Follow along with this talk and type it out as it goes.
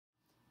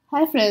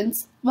Hi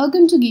friends,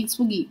 welcome to Geeks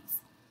for Geeks.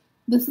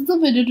 This is a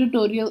video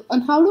tutorial on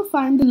how to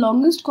find the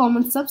longest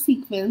common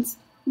subsequence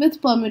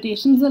with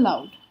permutations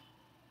allowed.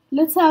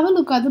 Let's have a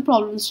look at the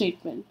problem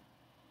statement.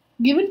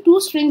 Given two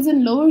strings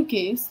in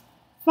lowercase,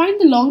 find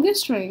the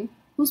longest string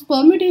whose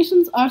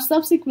permutations are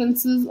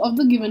subsequences of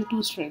the given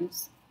two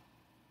strings.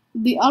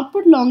 The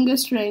output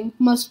longest string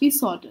must be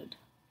sorted.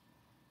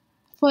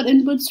 For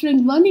input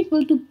string 1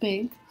 equal to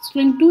pink,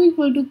 string 2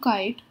 equal to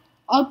kite,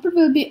 output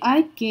will be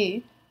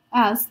ik,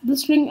 as the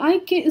string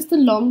ik is the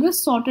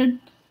longest sorted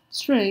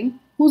string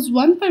whose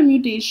one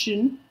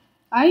permutation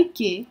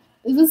ik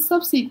is a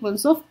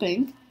subsequence of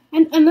pink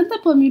and another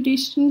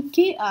permutation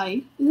ki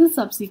is a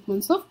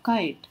subsequence of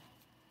kite.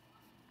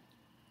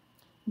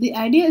 The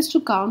idea is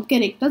to count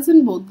characters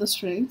in both the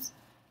strings,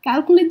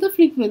 calculate the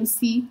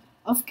frequency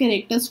of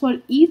characters for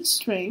each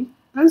string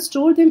and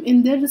store them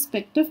in their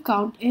respective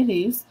count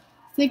arrays,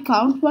 say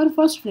count 1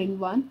 for string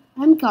 1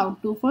 and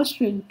count 2 for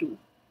string 2.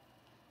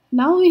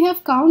 Now we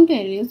have count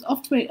arrays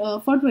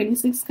for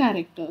 26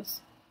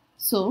 characters.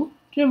 So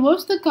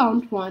traverse the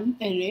count 1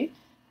 array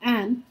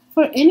and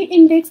for any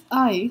index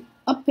I,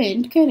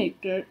 append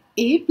character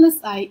a plus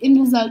I in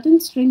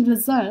resultant string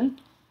result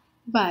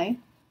by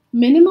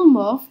minimum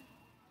of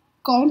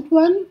count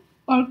 1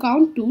 or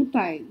count 2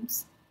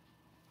 times.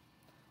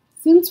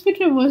 Since we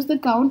traverse the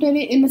count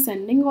array in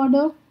ascending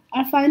order,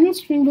 our final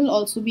string will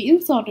also be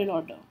in sorted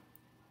order.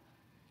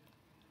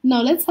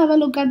 Now let's have a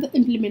look at the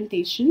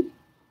implementation.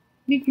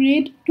 We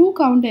create two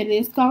count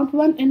arrays, count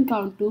 1 and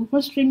count 2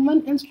 for string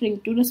 1 and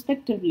string 2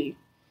 respectively.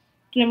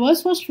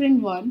 Traverse for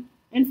string 1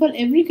 and for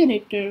every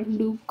character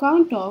do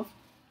count of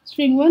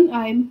string 1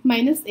 I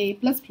minus a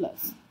plus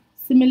plus.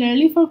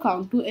 Similarly for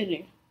count 2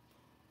 array.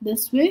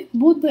 This way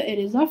both the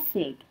arrays are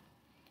filled.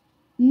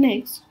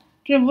 Next,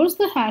 traverse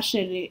the hash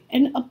array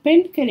and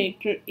append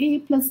character a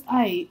plus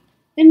I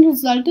in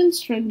resultant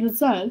string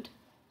result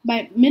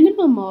by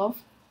minimum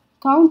of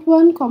count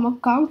 1,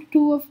 count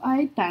 2 of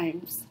I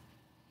times.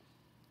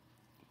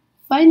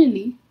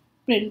 Finally,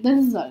 print the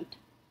result.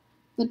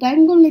 The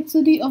time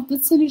complexity of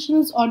this solution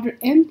is order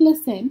m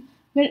plus n,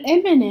 where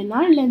m and n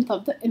are length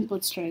of the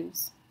input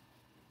strings.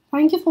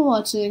 Thank you for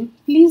watching.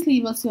 Please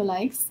leave us your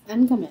likes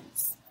and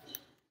comments.